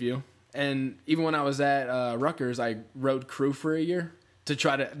point of view. And even when I was at Rutgers, I rode crew for a year to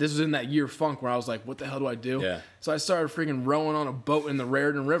try to. This was in that year funk where I was like, "What the hell do I do?" Yeah. So I started freaking rowing on a boat in the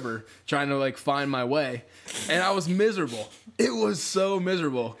Raritan River, trying to like find my way, and I was miserable. It was so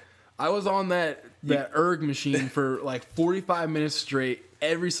miserable. I was on that erg machine for like 45 minutes straight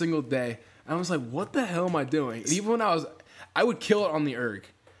every single day. I was like, "What the hell am I doing?" And even when I would kill it on the erg.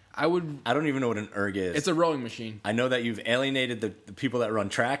 I don't even know what an erg is. It's a rowing machine. I know that you've alienated the people that run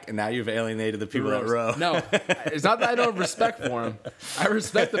track, and now you've alienated the people that row. No, it's not that I don't have respect for them. I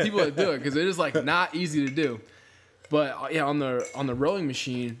respect the people that do it because it is like not easy to do. But yeah, on the rowing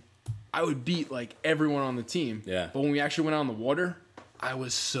machine, I would beat like everyone on the team. Yeah. But when we actually went out on the water, I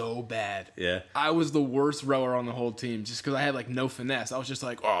was so bad. Yeah. I was the worst rower on the whole team just because I had like no finesse. I was just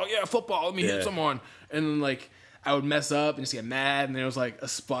like, oh yeah, football, let me hit someone, and then like. I would mess up and just get mad, and there was like a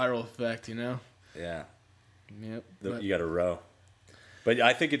spiral effect, you know? Yeah. Yep. You got to row. But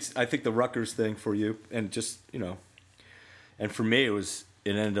I think the Rutgers thing for you, and just, you know, and for me, it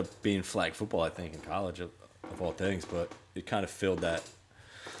ended up being flag football, I think, in college, of all things, but it kind of filled that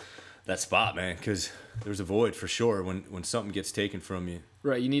spot, man, because there's a void for sure when something gets taken from you.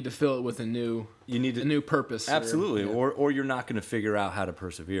 Right, you need to fill it with a new purpose. Absolutely, or you're not going to figure out how to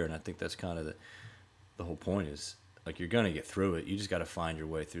persevere, and I think that's kind of the whole point is, like, you're going to get through it. You just got to find your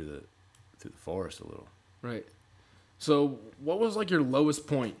way through the forest a little. Right. So what was, like, your lowest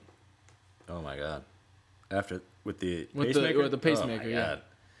point? Oh, my God. With the pacemaker? With the pacemaker, yeah.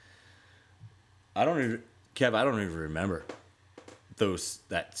 God. Kev, I don't even remember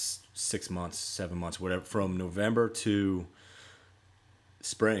that 6 months, 7 months, whatever, from November to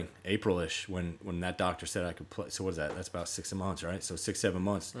spring, April-ish, when that doctor said I could play. So what is that? That's about 6 months, right? So 6, 7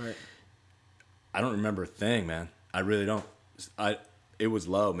 months. Right. I don't remember a thing, man. I really don't. It was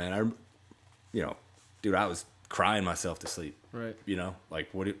low, man. Dude, I was crying myself to sleep. Right. You know, like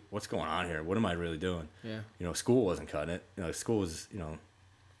what's going on here? What am I really doing? Yeah. You know, school wasn't cutting it. You know, school was,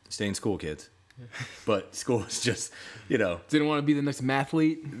 stay in school, kids. Yeah. But school was just, Didn't want to be the next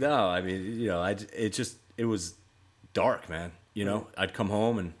mathlete. No, I mean, it was dark, man. You know, I'd come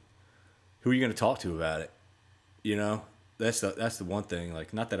home and who are you going to talk to about it? You know, that's the one thing.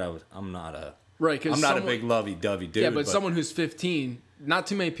 Like, not that I'm not a big lovey-dovey dude. Yeah, but someone who's 15, not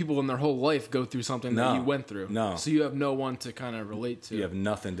too many people in their whole life go through something that you went through. No. So you have no one to kind of relate to. You have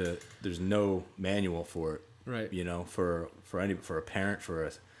nothing to. There's no manual for it. Right. You know, for a parent, for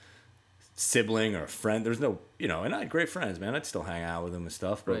a sibling or a friend. There's no, you know, and I had great friends, man. I'd still hang out with them and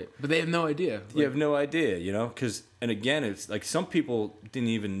stuff. But, right. But they have no idea. You have no idea, you know, because, and again, it's like some people didn't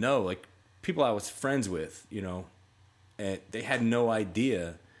even know, like people I was friends with, you know, and they had no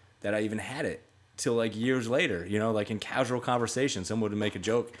idea that I even had it till like years later, you know, like in casual conversation, someone would make a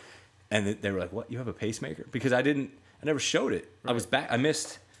joke and they were like, what, you have a pacemaker? Because I never showed it. Right. I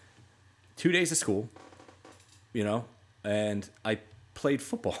missed 2 days of school, you know, and I played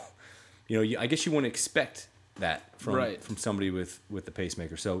football. You know, I guess you wouldn't expect that from somebody with the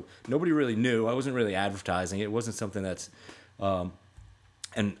pacemaker. So nobody really knew. I wasn't really advertising it. It wasn't something that's,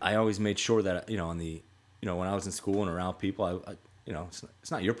 and I always made sure that, you know, when I was in school and around people, I you know,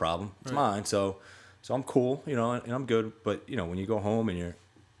 it's not your problem. It's mine. So I'm cool, you know, and I'm good. But, you know, when you go home and you're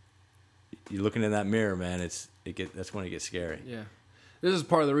looking in that mirror, man, that's when it gets scary. Yeah. This is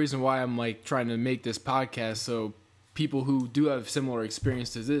part of the reason why I'm like trying to make this podcast, so people who do have similar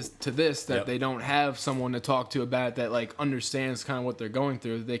experience to this that they don't have someone to talk to about it that like understands kind of what they're going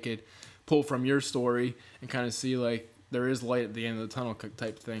through, that they could pull from your story and kind of see like there is light at the end of the tunnel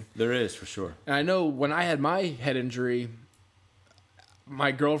type thing. There is, for sure. And I know when I had my head injury,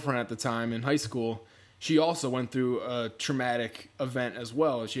 my girlfriend at the time in high school, she also went through a traumatic event as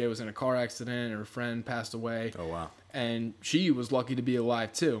well. She was in a car accident, her friend passed away. Oh, wow. And she was lucky to be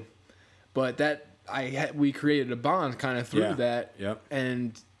alive too. But we created a bond kind of through that. Yep.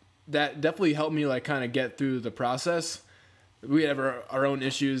 And that definitely helped me like kind of get through the process. We have our own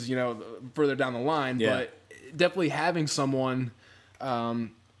issues, you know, further down the line, but definitely having someone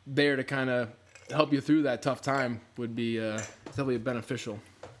there to kind of help you through that tough time would be definitely beneficial.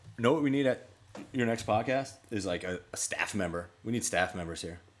 You know what we need at your next podcast is like a staff member. We need staff members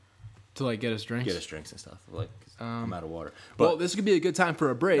here to like get us drinks. Get us drinks and stuff. Like I'm out of water. But, well, this could be a good time for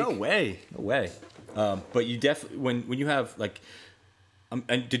a break. No way. But you definitely when you have like,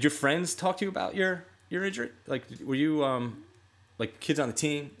 and did your friends talk to you about your injury? Like, were you like kids on the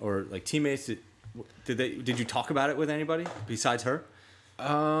team or like teammates? Did you talk about it with anybody besides her?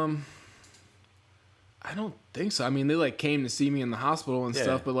 I don't think so. I mean, they like came to see me in the hospital and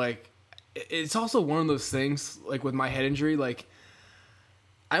stuff, but like, it's also one of those things. Like with my head injury, like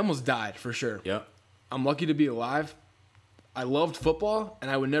I almost died for sure. Yeah. I'm lucky to be alive. I loved football, and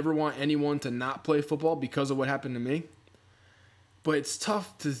I would never want anyone to not play football because of what happened to me. But it's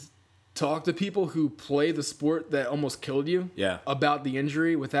tough to talk to people who play the sport that almost killed you about the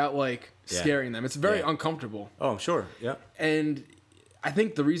injury without like scaring them. It's very uncomfortable. Oh, sure. Yeah. And I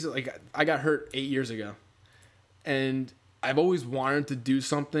think the reason, like, I got hurt 8 years ago, and I've always wanted to do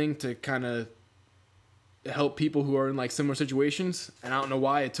something to kind of help people who are in like similar situations. And I don't know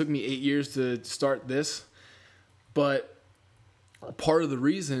why it took me 8 years to start this, but part of the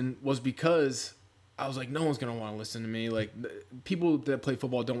reason was because I was like, no one's going to want to listen to me. Like, people that play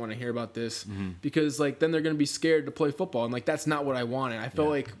football don't want to hear about this because like then they're going to be scared to play football. And like, that's not what I wanted. I felt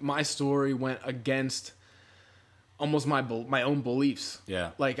like my story went against almost my own beliefs.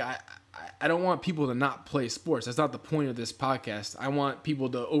 Yeah. Like I don't want people to not play sports. That's not the point of this podcast. I want people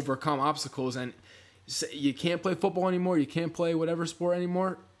to overcome obstacles, and you can't play football anymore. You can't play whatever sport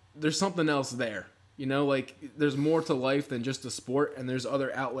anymore. There's something else there. You know, like there's more to life than just a sport, and there's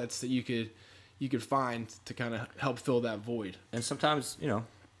other outlets that you could find to kind of help fill that void. And sometimes, you know,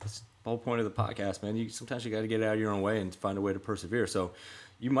 that's the whole point of the podcast, man. Sometimes you got to get out of your own way and find a way to persevere. So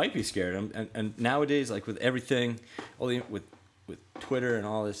you might be scared. And nowadays, like with everything, with Twitter and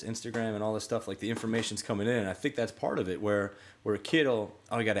all this Instagram and all this stuff, like the information's coming in. I think that's part of it where a kid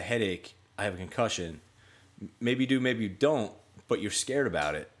I got a headache, I have a concussion. Maybe you do, maybe you don't, but you're scared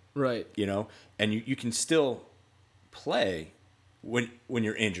about it. Right. You know, and you can still play when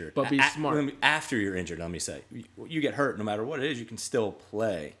you're injured. But be smart. After you're injured, let me say. You get hurt, no matter what it is, you can still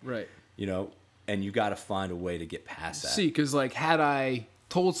play. Right. You know, and you got to find a way to get past that. See, because like had I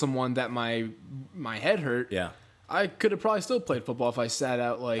told someone that my head hurt, I could have probably still played football if I sat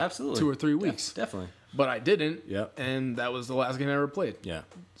out like 2 or 3 weeks. Yeah, definitely. But I didn't. Yeah. And that was the last game I ever played. Yeah.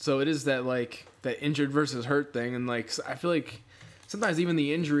 So it is that like that injured versus hurt thing, and like I feel like sometimes even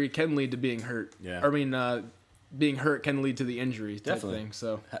the injury can lead to being hurt. Yeah. I mean, being hurt can lead to the injury type thing.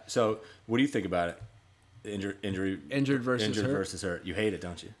 So what do you think about it? Injured versus hurt. You hate it,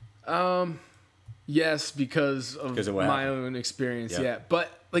 don't you? Yes, because of my own experience. Yeah. But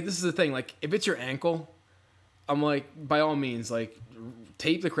like this is the thing. Like if it's your ankle, I'm like, by all means, like,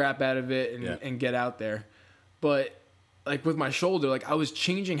 tape the crap out of it and get out there. But like with my shoulder, like I was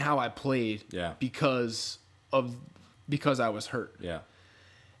changing how I played because I was hurt. Yeah.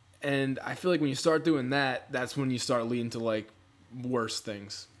 And I feel like when you start doing that, that's when you start leading to like worse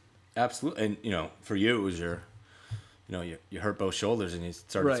things. Absolutely. And, you know, for you, it was you hurt both shoulders and you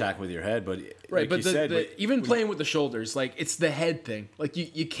started attacking with your head. But like but you said, even playing with the shoulders, like it's the head thing. Like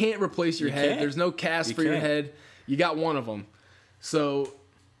you can't replace your head. There's no cast for your head. You got one of them. So,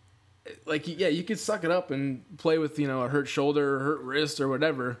 like, yeah, you could suck it up and play with, you know, a hurt shoulder or hurt wrist or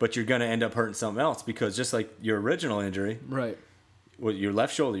whatever. But you're going to end up hurting something else because just like your original injury. Right. Well, your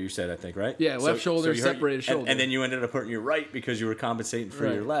left shoulder, you said, I think, right? Yeah, left shoulder, separated shoulder. And then you ended up hurting your right because you were compensating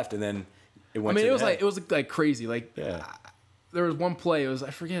for your left, and then it went to it the head. It was like crazy. Like, there was one play, I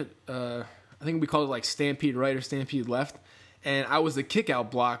forget, I think we called it like Stampede right or Stampede left, and I was the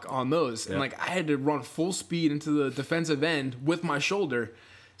kick-out block on those. And, like, I had to run full speed into the defensive end with my shoulder.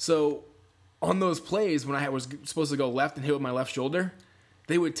 So, on those plays, when I was supposed to go left and hit with my left shoulder,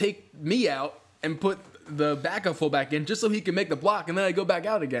 they would take me out and put the backup fullback in just so he could make the block, and then I go back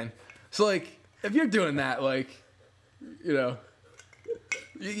out again. So, like, if you're doing that, like, you know,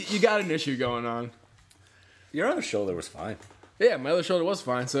 you got an issue going on. Your other shoulder was fine. Yeah, my other shoulder was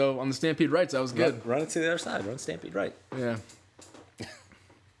fine. So on the Stampede rights, I was good. Run it to the other side. Run Stampede right. Yeah.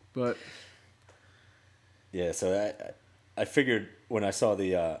 But. Yeah, so I figured when I saw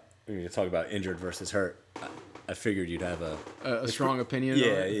when you talk about injured versus hurt, I figured you'd have a strong opinion.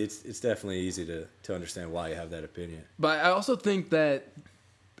 Yeah, on it. it's definitely easy to understand why you have that opinion. But I also think that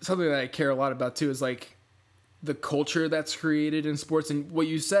something that I care a lot about too is like the culture that's created in sports. And what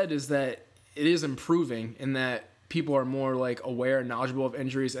you said is that it is improving in that people are more like aware and knowledgeable of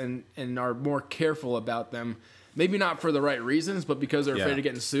injuries and are more careful about them. Maybe not for the right reasons, but because they're afraid of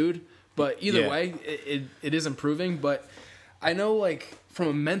getting sued. But either way, it is improving. But I know, like, from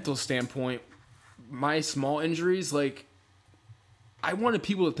a mental standpoint, my small injuries, like, I wanted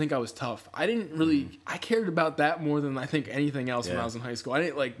people to think I was tough. I didn't really, I cared about that more than I think anything else when I was in high school. I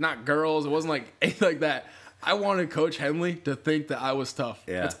didn't, like, not girls. It wasn't like anything like that. I wanted Coach Henley to think that I was tough.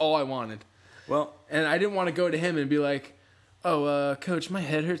 Yeah. That's all I wanted. Well, and I didn't want to go to him and be like, "Oh, Coach, my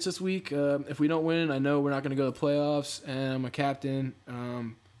head hurts this week. If we don't win, I know we're not going to go to the playoffs, and I'm a captain.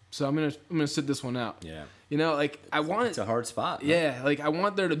 So I'm gonna sit this one out." Yeah. You know, like it's a hard spot. Yeah, like I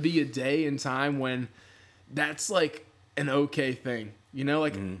want there to be a day and time when that's like an okay thing. You know,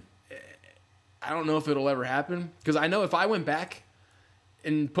 like I don't know if it'll ever happen because I know if I went back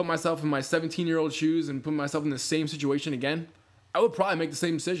and put myself in my 17-year-old shoes and put myself in the same situation again, I would probably make the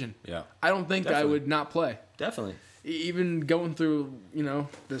same decision. Yeah. I don't think I would not play. Definitely. Even going through, you know,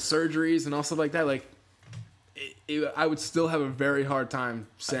 the surgeries and all stuff like that, like, I would still have a very hard time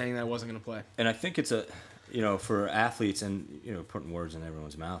saying that I wasn't going to play. And I think it's for athletes, and, you know, putting words in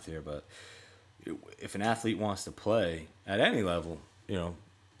everyone's mouth here, but if an athlete wants to play at any level, you know,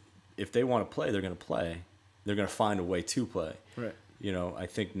 if they want to play, they're going to play. They're going to find a way to play. Right. You know, I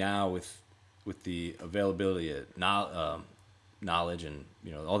think now with the availability of knowledge and,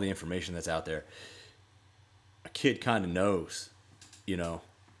 you know, all the information that's out there, a kid kind of knows, you know,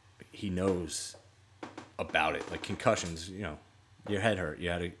 he knows about it. Like concussions, you know, your head hurt,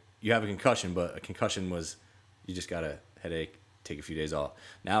 you have a concussion, but a concussion was, you just got a headache, take a few days off.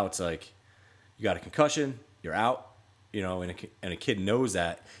 Now it's like, you got a concussion, you're out, you know, and a kid knows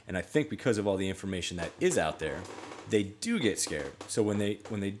that. And I think because of all the information that is out there, they do get scared. So when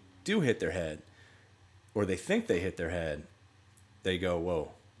they do hit their head, or they think they hit their head, they go,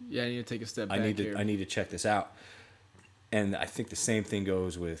 whoa. Yeah, I need to take a step back here. I need to check this out. And I think the same thing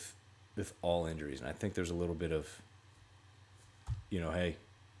goes with all injuries. And I think there's a little bit of, you know, hey,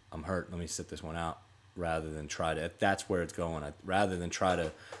 I'm hurt, let me sit this one out, rather than try to, that's where it's going. Rather than try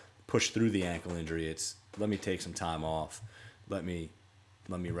to push through the ankle injury, it's let me take some time off. Let me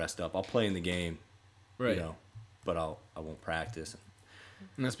rest up. I'll play in the game, right? You know, but I won't practice.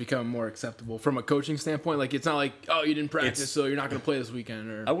 And that's become more acceptable from a coaching standpoint. Like it's not like, oh, you didn't practice, so you're not going to play this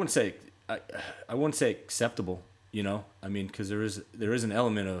weekend. Or I wouldn't say acceptable. You know, I mean, because there is an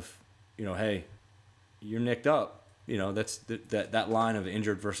element of, you know, hey, you're nicked up. You know, that's that line of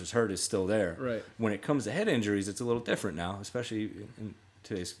injured versus hurt is still there. Right. When it comes to head injuries, it's a little different now, especially in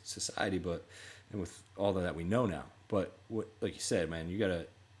today's society, and with all that we know now. But like you said, man,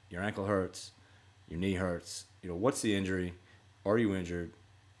 your ankle hurts, your knee hurts. You know, what's the injury? Are you injured?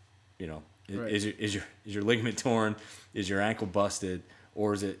 You know, right. is your ligament torn? Is your ankle busted?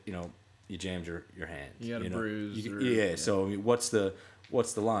 Or is it, you know, you jammed your hand? You got a bruise. Yeah. So I mean, what's the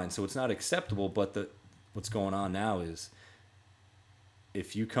line? So it's not acceptable. But what's going on now is,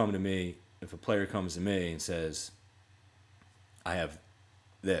 if you come to me if a player comes to me and says, I have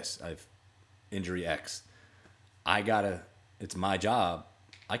injury X, it's my job.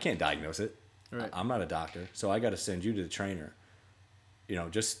 I can't diagnose it. Right. I'm not a doctor, so I got to send you to the trainer,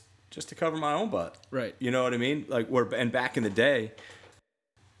 just to cover my own butt. Right. You know what I mean? And back in the day,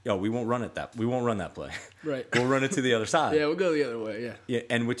 we won't run that play. Right. We'll run it to the other side. Yeah, we'll go the other way. Yeah. Yeah,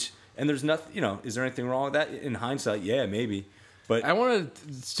 and there's nothing. Is there anything wrong with that? In hindsight, yeah, maybe. But I want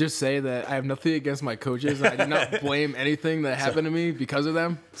to just say that I have nothing against my coaches. I do not blame anything that happened to me because of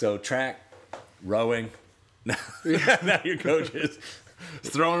them. So track, rowing, now your coaches.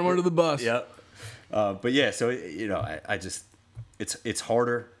 Just throwing them under the bus. Yep. But yeah, so I just it's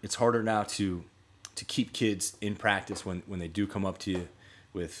harder. It's harder now to keep kids in practice when they do come up to you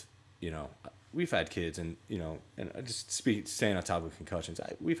with we've had kids and I just staying on top of concussions.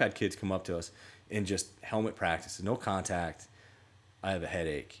 We've had kids come up to us in just helmet practice, no contact. I have a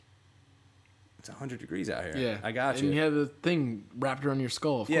headache. It's 100 degrees out here. Yeah, I got you. And you have the thing wrapped around your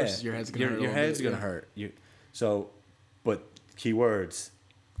skull. Of course, your head's gonna hurt. Your head's gonna hurt. But key words: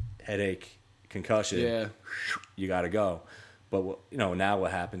 headache, concussion. Yeah, you got to go. But now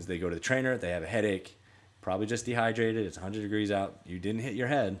what happens? They go to the trainer. They have a headache, probably just dehydrated. It's 100 degrees out. You didn't hit your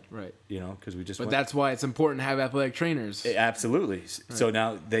head, right? Because we just. But that's why it's important to have athletic trainers. Absolutely. Right. So Right.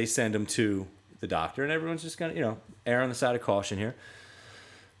 now they send them to the doctor, and everyone's just gonna err on the side of caution here.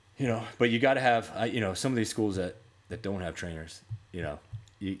 But you got to have some of these schools that don't have trainers.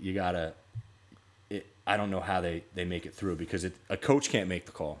 You gotta. I don't know how they make it through because a coach can't make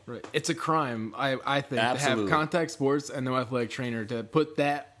the call. Right. It's a crime, I think, Absolutely. to have contact sports and no athletic trainer, to put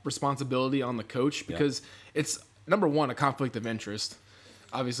that responsibility on the coach because it's, number one, a conflict of interest.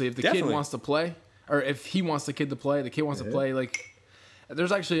 Obviously, if the kid wants to play, or if he wants the kid to play, the kid wants to play.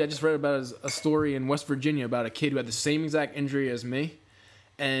 There's actually, I just read about a story in West Virginia about a kid who had the same exact injury as me,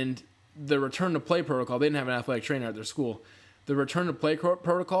 and the return to play protocol, they didn't have an athletic trainer at their school. The return to play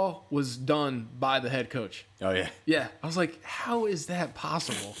protocol was done by the head coach. Oh, yeah. Yeah. I was like, how is that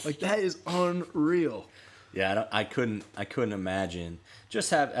possible? That is unreal. Yeah, I couldn't imagine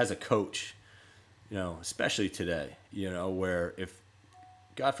just have as a coach, especially today, where if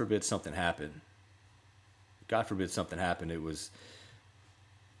God forbid something happened, it was,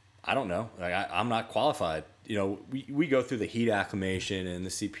 I don't know. I'm not qualified. We go through the heat acclimation and the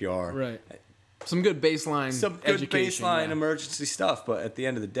CPR. Right. Some good baseline emergency stuff, but at the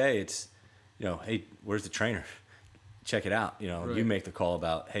end of the day, it's, hey, where's the trainer? Check it out. Right. You make the call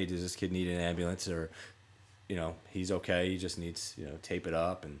about, hey, does this kid need an ambulance, or, he's okay, he just needs, tape it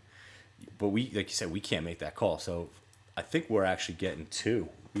up, but we, like you said, we can't make that call. So I think we're actually getting two.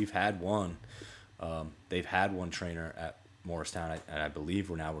 We've had one. They've had one trainer at Morristown, and I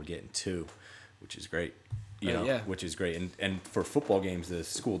believe we're getting two, which is great. Which is great. And for football games, the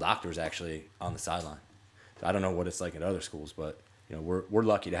school doctor is actually on the sideline. So I don't know what it's like at other schools, but we're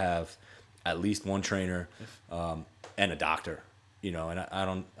lucky to have at least one trainer and a doctor. And I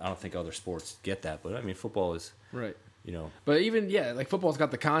don't think other sports get that, but I mean football is right. you know. But even, yeah, like football's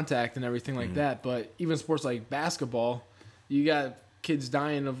got the contact and everything like that. But even sports like basketball, you got kids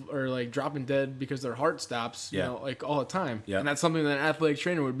dying of or like dropping dead because their heart stops, you know, like all the time. Yeah. And that's something that an athletic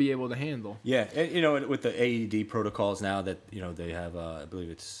trainer would be able to handle. Yeah. And, you know, with the AED protocols now that, you know, they have, I believe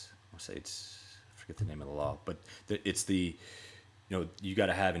I forget the name of the law, but it's the, you know, you got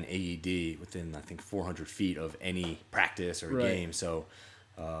to have an AED within, I think, 400 feet of any practice or game. So,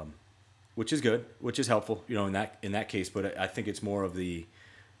 which is good, which is helpful, you know, in that case. But I think it's more of the,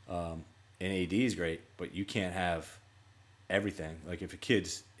 an AED is great, but you can't have everything. Like if a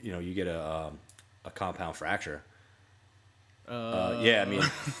kid's, you know, you get a compound fracture. I mean,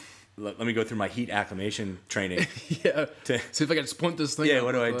 let me go through my heat acclimation training. Yeah. See if I can splint this thing. Yeah,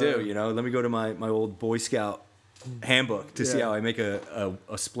 what do I do? You know, let me go to my old Boy Scout handbook to see how I make a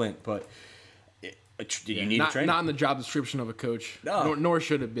splint. But you need a trainer. Not in the job description of a coach. No. Nor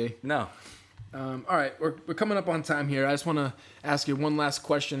should it be. No. All right, we're coming up on time here. I just want to ask you one last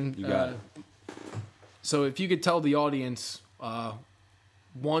question. You got it. So if you could tell the audience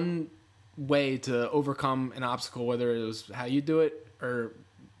one way to overcome an obstacle, whether it was how you do it or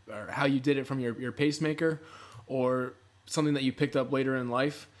how you did it from your pacemaker or something that you picked up later in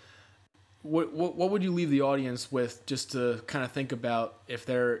life, what would you leave the audience with just to kind of think about if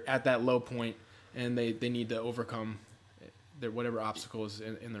they're at that low point and they need to overcome their whatever obstacle is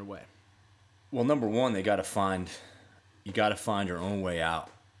in their way? Well, number one, you got to find your own way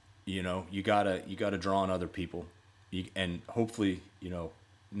out. You know, you gotta draw on other people, and hopefully, you know,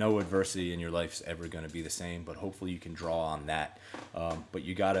 no adversity in your life's ever going to be the same. But hopefully, you can draw on that. But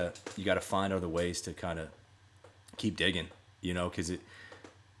you gotta find other ways to kind of keep digging. You know, because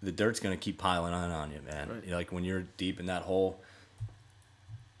the dirt's going to keep piling on you, man. Right. Like when you're deep in that hole,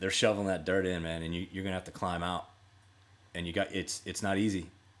 they're shoveling that dirt in, man, and you're going to have to climb out. And it's not easy.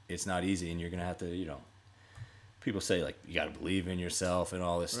 It's not easy, and you're going to have to, people say, like, you got to believe in yourself and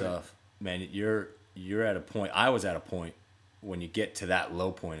all this stuff. Man, you're at a point. I was at a point when you get to that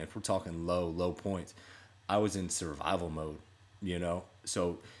low point. If we're talking low points, I was in survival mode,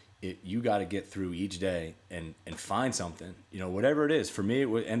 So you got to get through each day and find something, whatever it is. For me,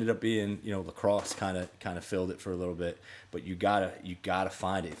 it ended up being, lacrosse kind of filled it for a little bit. But you gotta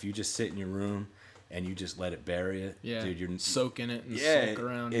find it. If you just sit in your room and you just let it bury it, dude, you're soak in it and soak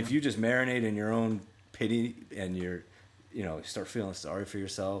around. If you just marinate in your own pity and you're, start feeling sorry for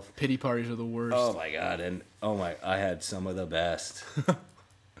yourself. Pity parties are the worst. Oh my God. And I had some of the best.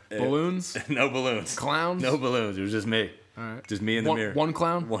 Balloons? No balloons. Clowns? No balloons. It was just me. All right. Just me in the mirror. One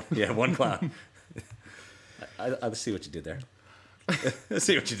clown? One clown. I see what you did there. I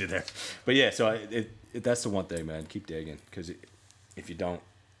see what you did there. But yeah, so that's the one thing, man. Keep digging, because if you don't,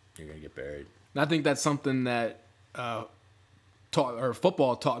 you're gonna get buried. And I think that's something that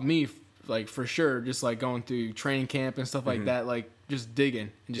football taught me, like, for sure. Just like going through training camp and stuff like that, like just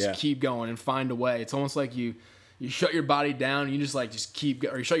digging and just keep going and find a way. It's almost like you shut your body down, and you just keep,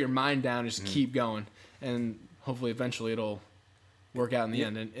 or you shut your mind down, and just keep going, and hopefully eventually it'll work out in the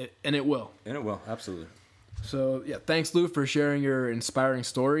end, and it will. And it will, absolutely. So, yeah, thanks, Lou, for sharing your inspiring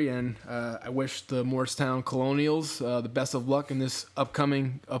story, and I wish the Morristown Colonials the best of luck in this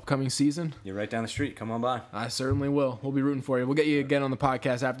upcoming season. You're right down the street. Come on by. I certainly will. We'll be rooting for you. We'll get you again on the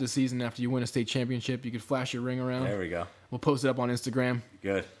podcast after the season, after you win a state championship. You could flash your ring around. There we go. We'll post it up on Instagram.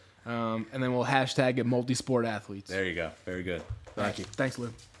 Good. And then we'll hashtag it multisport athletes. There you go. Very good. Thank you. Thanks,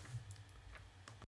 Lou.